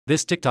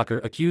This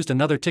TikToker accused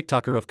another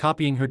TikToker of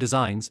copying her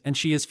designs, and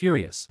she is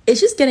furious. It's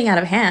just getting out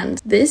of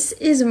hand. This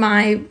is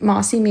my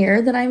mossy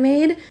mirror that I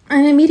made,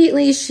 and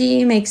immediately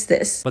she makes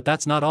this. But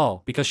that's not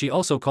all, because she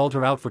also called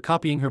her out for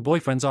copying her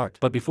boyfriend's art.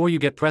 But before you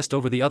get pressed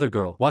over the other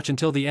girl, watch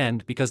until the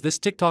end, because this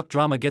TikTok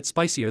drama gets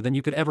spicier than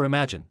you could ever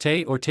imagine.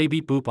 Tay or Tay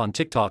Beat Boop on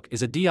TikTok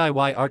is a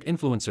DIY art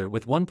influencer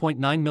with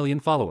 1.9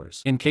 million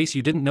followers. In case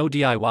you didn't know,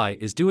 DIY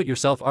is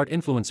do-it-yourself art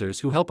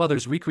influencers who help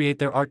others recreate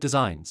their art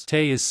designs.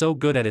 Tay is so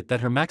good at it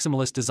that her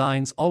maximalist designs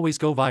always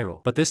go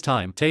viral. But this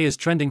time, Tay is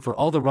trending for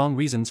all the wrong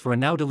reasons for a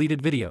now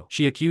deleted video.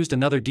 She accused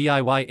another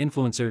DIY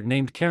influencer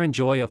named Karen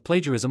Joy of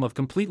plagiarism of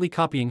completely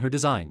copying her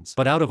designs.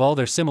 But out of all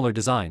their similar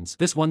designs,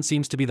 this one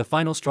seems to be the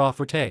final straw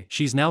for Tay.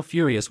 She's now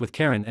furious with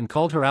Karen and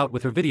called her out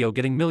with her video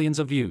getting millions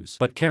of views.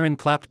 But Karen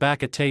clapped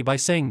back at Tay by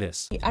saying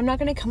this: I'm not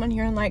gonna come on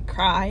here and like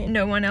cry.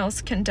 No one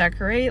else can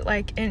decorate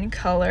like in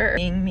color,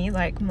 being me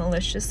like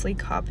maliciously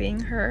copying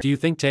her. Do you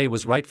think Tay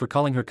was right for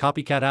calling her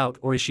copycat out,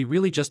 or is she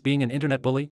really just being an internet bully?